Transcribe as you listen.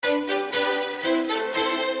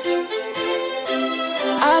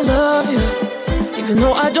I love you, even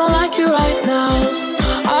though I don't like you right now.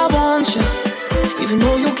 I want you, even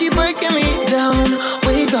though you keep breaking me down.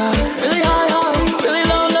 We got really high highs, really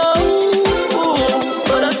low lows,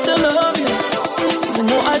 but I still love you, even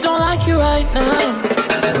though I don't like you right now.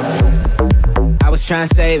 I was trying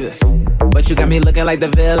to save us, but you got me looking like the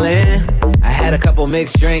villain. I had a couple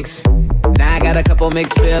mixed drinks, now I got a couple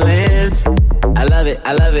mixed feelings. I love it,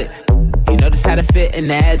 I love it. You know just how to fit in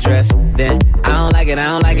the address. Then I don't like it, I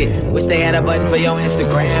don't like it. Wish they had a button for your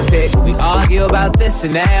Instagram pic. We argue about this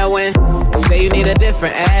and that when you say you need a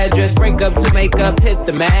different address. Break up to make up, hit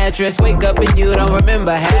the mattress. Wake up and you don't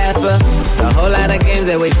remember half of the whole lot of games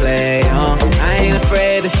that we play on. I ain't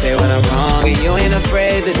afraid to say when I'm wrong, and you ain't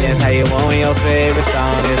afraid to dance how you want when your favorite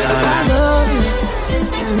song is on. I love you,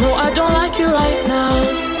 even though I don't like you right now.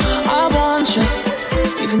 I want you,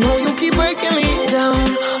 even though you keep breaking me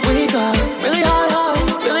down. We got really high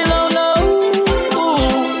highs, really low lows,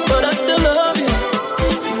 but I still love you,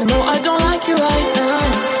 even though I don't like you right now.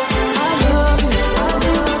 I love you, I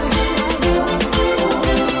love you.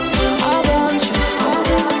 I want you, I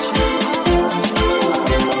want you.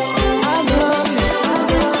 I love you,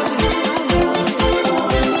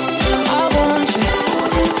 I want you,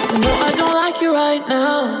 even though I don't like you right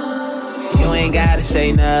now. You ain't gotta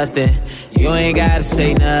say nothing. You ain't gotta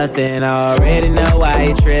say nothing. I already know why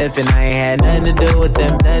you trippin'. I ain't had nothing to do with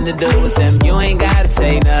them, nothing to do with them. You ain't gotta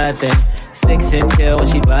say nothing. 6 and chill when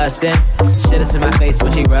she bustin'. Shit in my face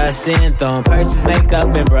when she rushed in. Throwing purses,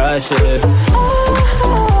 makeup, and brushes.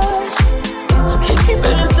 Can't keep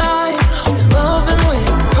it inside. With love and with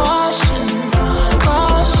caution,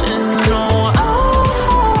 caution. No,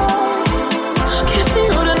 I can't see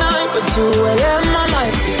you tonight, but 2 a.m. I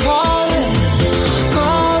might be calling,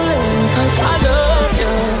 calling. 'Cause I love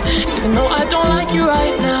you, even though I don't like you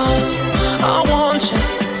right now. I want you,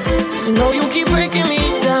 even though you keep breaking me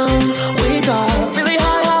down. We got really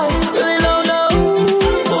high highs, really low lows,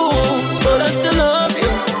 but I still love you,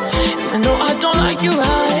 even though I don't like you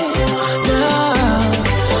right now.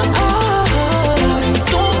 I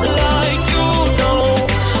don't like you, no.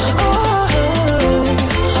 I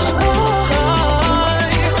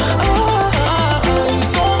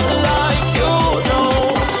don't like you, no.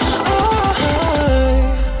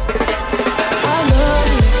 I love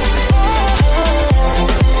you,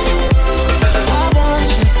 I want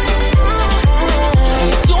you.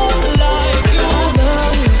 I don't like you, I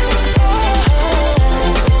love you,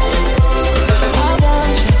 I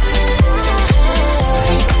want you.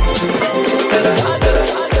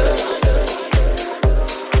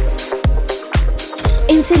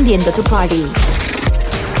 Encendiendo tu party.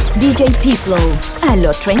 DJ Pflow a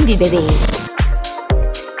lo trendy, bebé.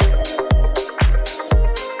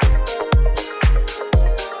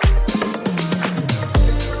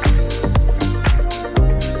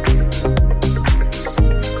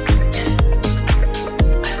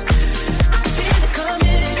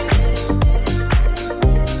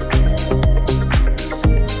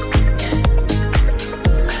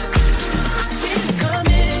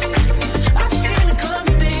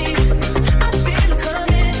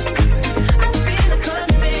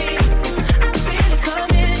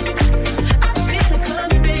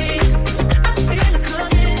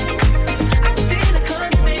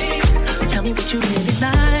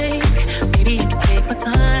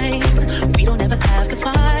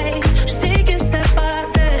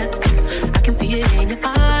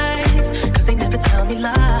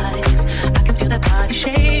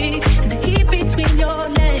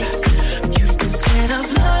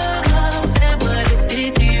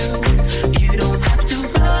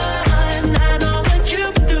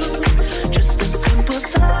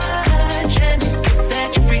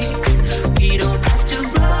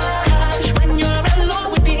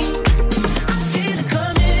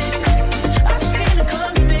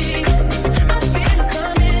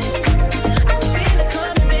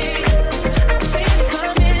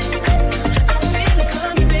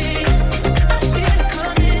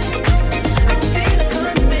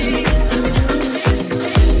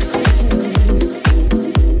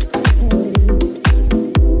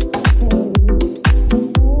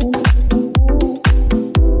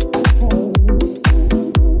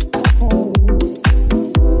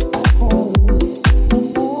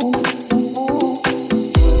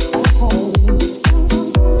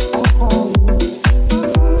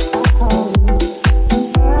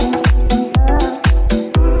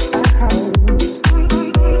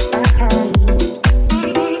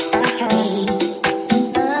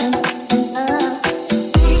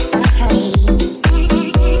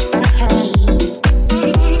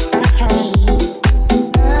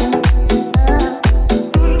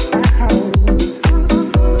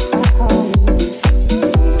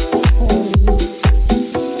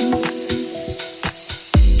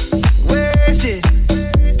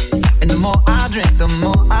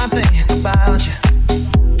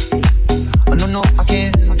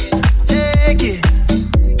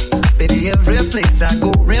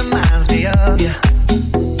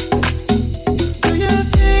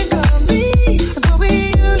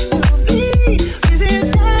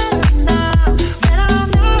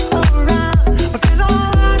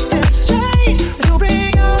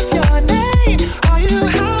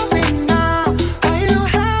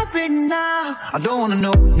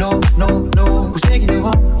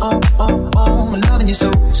 I'm loving you so.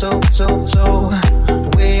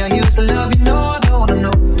 The way I used to love you, no.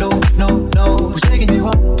 Who's taking you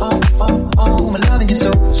home? I'm loving you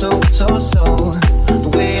so. The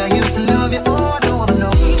way I used to love you, oh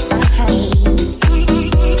no.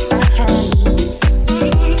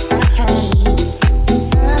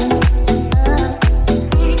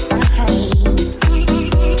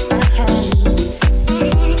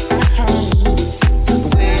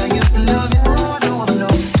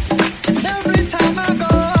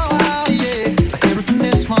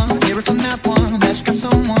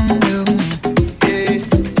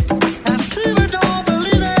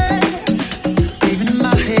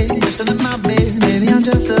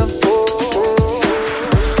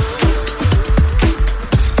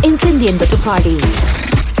 Encendiendo tu party.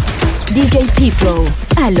 DJ Pflow,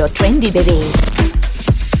 a lo trendy, bebé.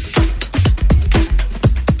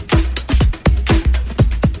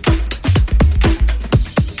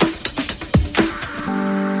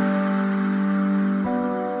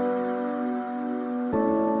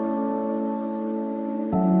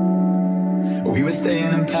 We were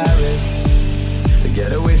staying in Paris to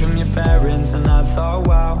get away from your parents, and I thought,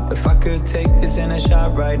 wow, if I could take this in a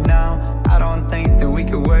shot right now, I don't think that we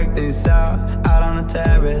could work this out on the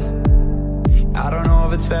terrace. I don't know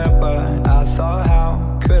if it's fair, but I thought,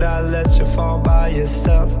 how could I let you fall by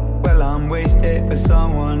yourself? Well, I'm wasted with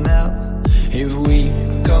someone else. If we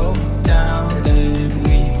go down, then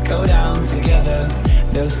we go down together.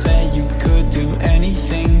 They'll say you could do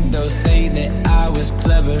anything. They'll say that I was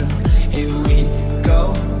clever. If we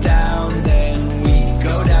go down, then we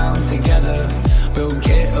go down together. We'll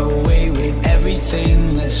get away with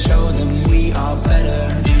everything. Let's show them we are better.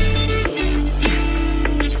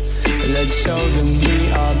 Let's show them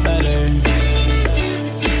we are better.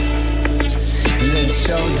 Let's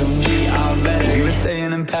show them we are better. We were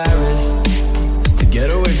staying in Paris to get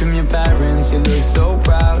away from your parents. You look so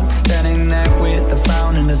proud, standing there with a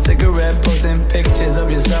frown and a cigarette, posting pictures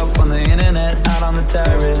of yourself on the internet, out on the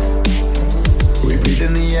terrace. We breathe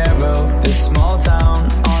in the air of this small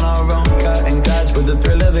town, on our own, cutting glass with the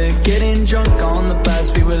thrill of it, getting drunk on the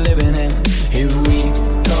past we were living in. If we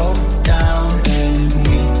go down, then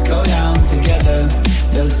we go down together.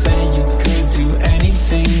 They'll say you could do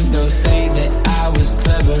anything. They'll say that I was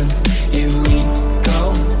clever. If we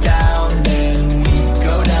go down, then we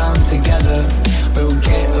go down together. We'll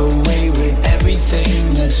get away with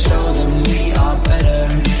everything. Let's show them we are better.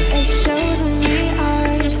 Let's show them we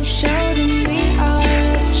are. Show them we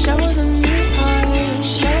are. Show them we are.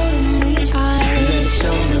 Show them we are. Let's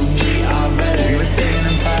show them we are better. We were staying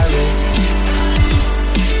in Paris.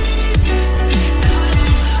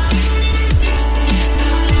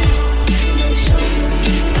 Let's show them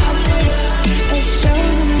we are better. Let's show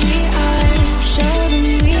them we are. Show them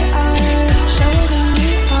we are. Show them we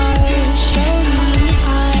are. Show them we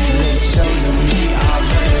are. Let's show them we are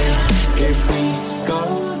better. If we go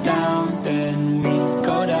down, then we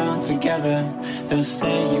go down together. They'll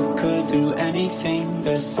say you could do anything.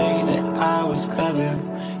 They'll say that I was clever.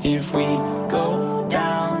 If we go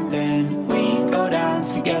down, then we go down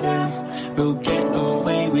together. We'll get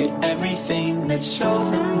away with everything. Let's show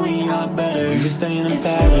them we are better. We were staying in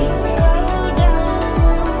Paris.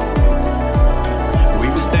 We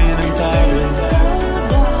were staying in Paris.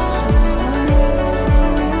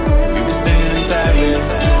 We were staying in Paris.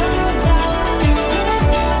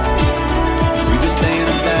 We were staying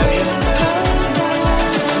in Paris.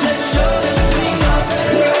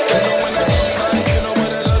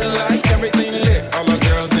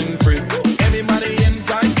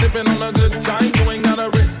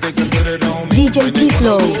 DJ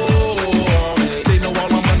Pflow. They know all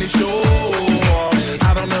my money show.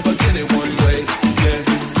 I don't ever get it one way. Yeah,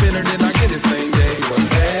 spin it and I get it same day. But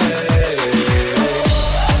hey,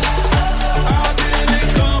 I didn't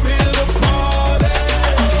come here to party.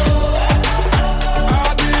 I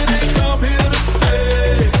didn't come here to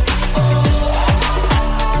stay.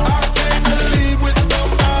 I came to leave with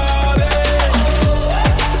somebody.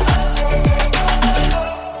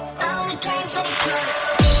 I only came for the club.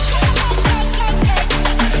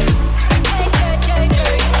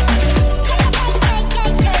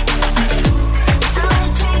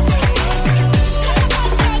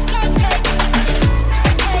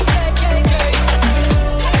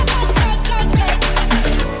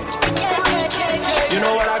 You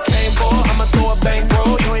know what I came for? I'ma throw a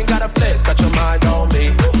bankroll. You ain't gotta flex, got your mind on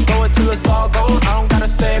me. Go until it's all gone. I don't gotta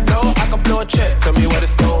save no. I can blow a check. Tell me what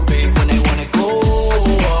it's gonna be. When they wanna go,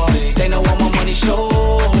 they know all my money show.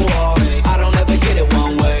 I don't ever get it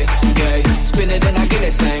one way. Yeah, spin it and I get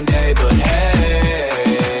it same day. But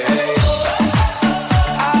hey,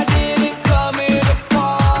 I didn't come here to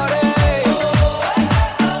party.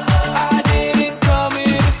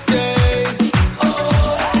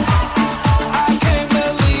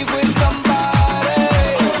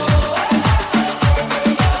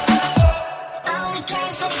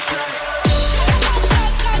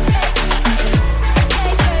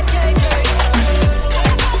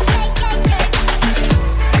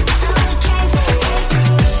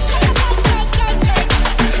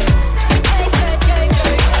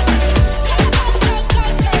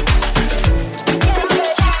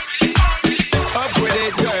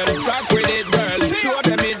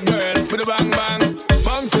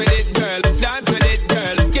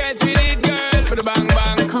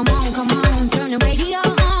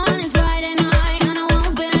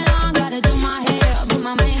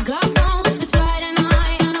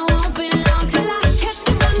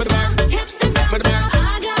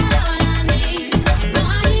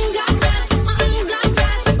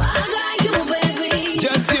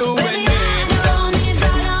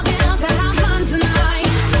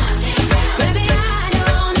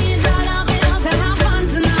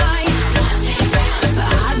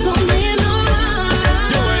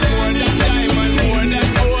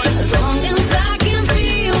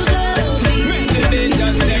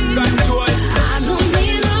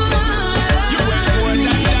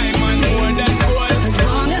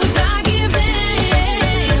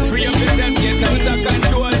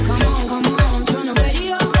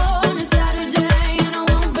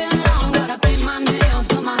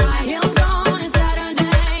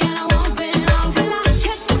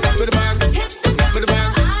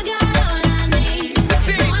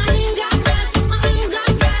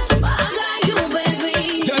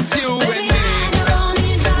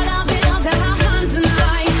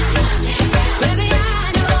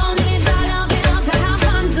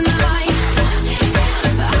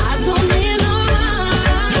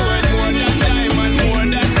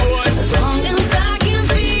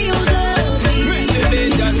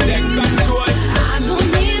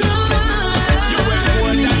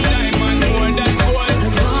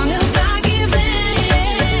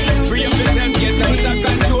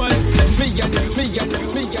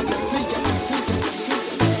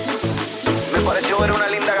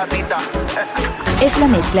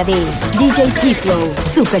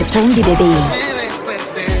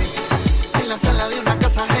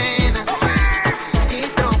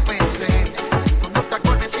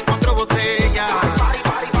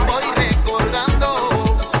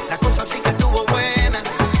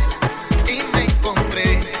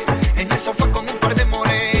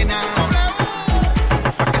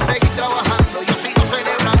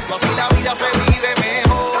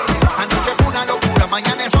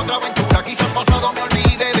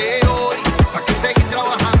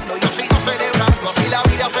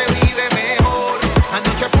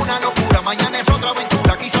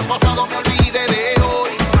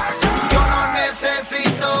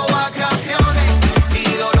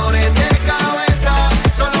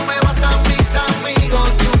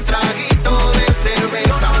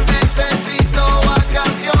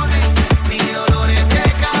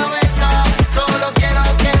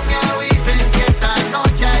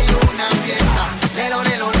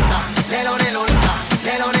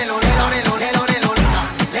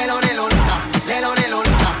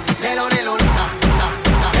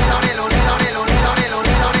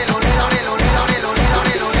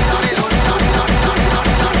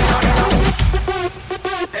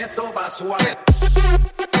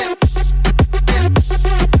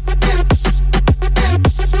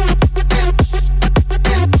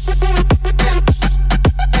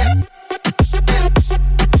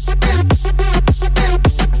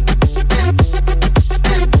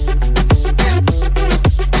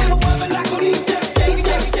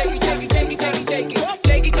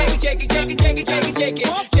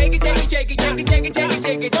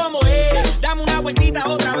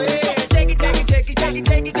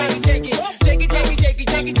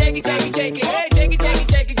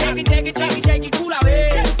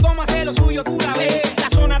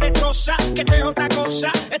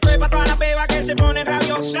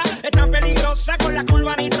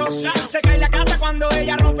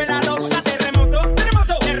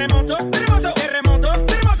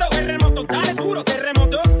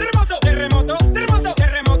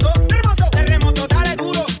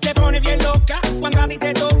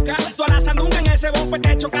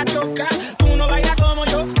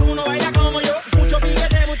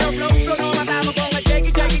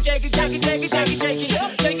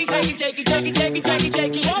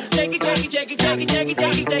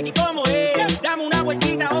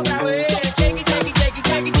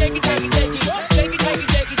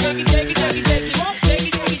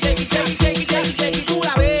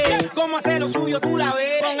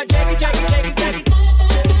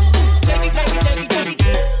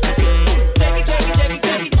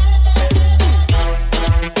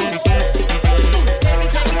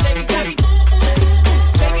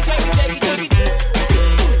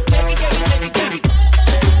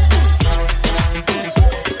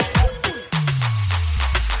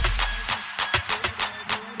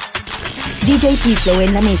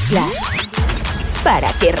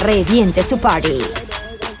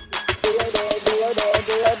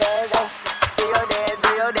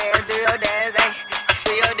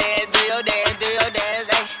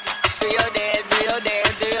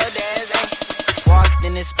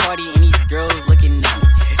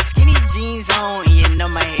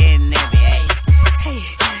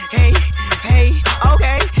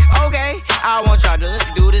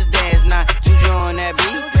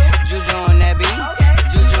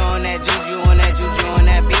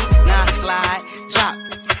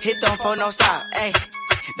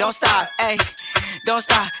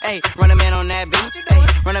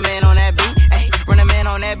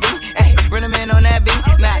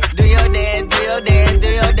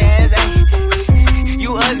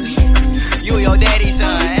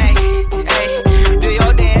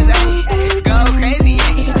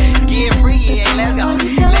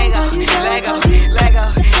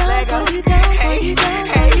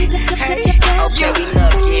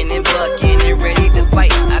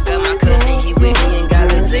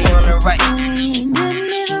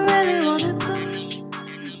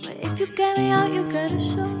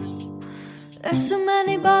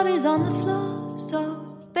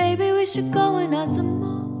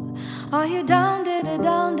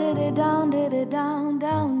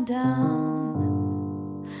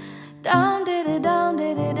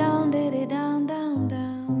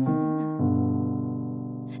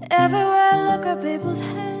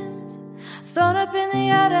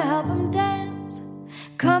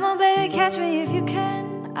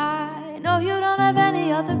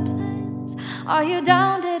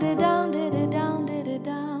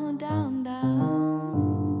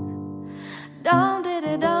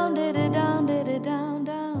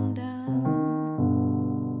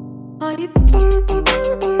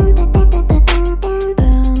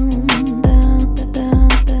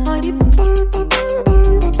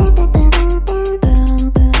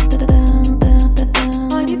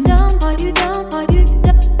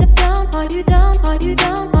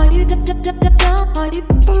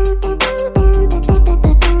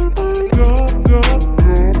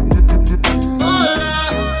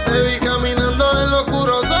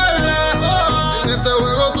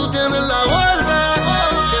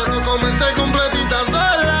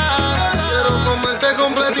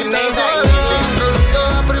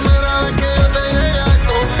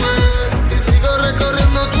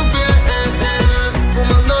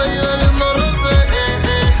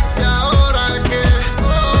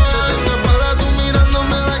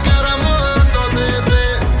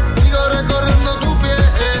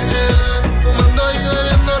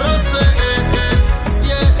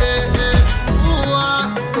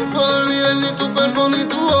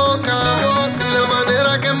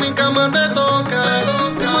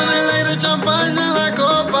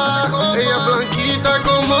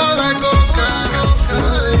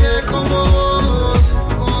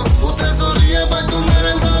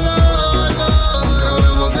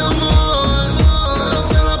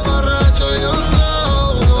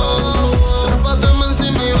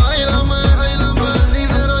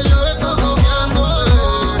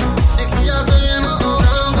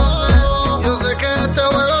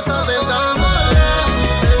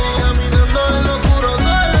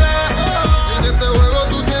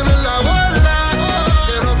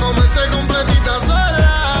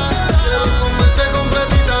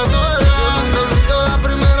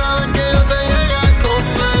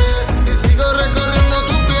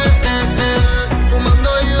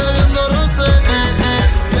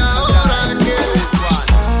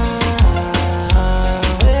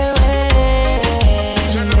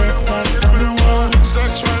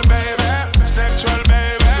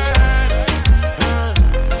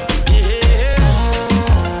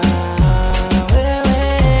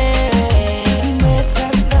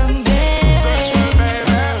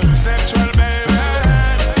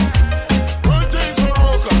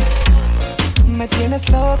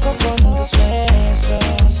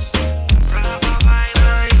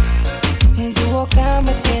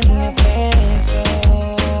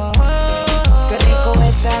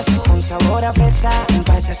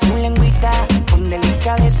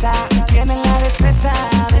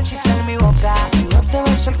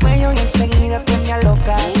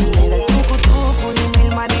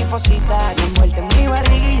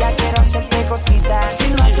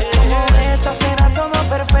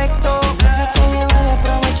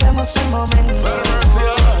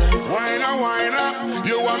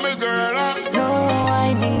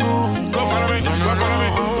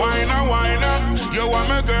 Wine up, you want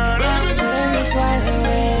me girl.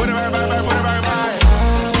 Put it back, back, back, put it back, back.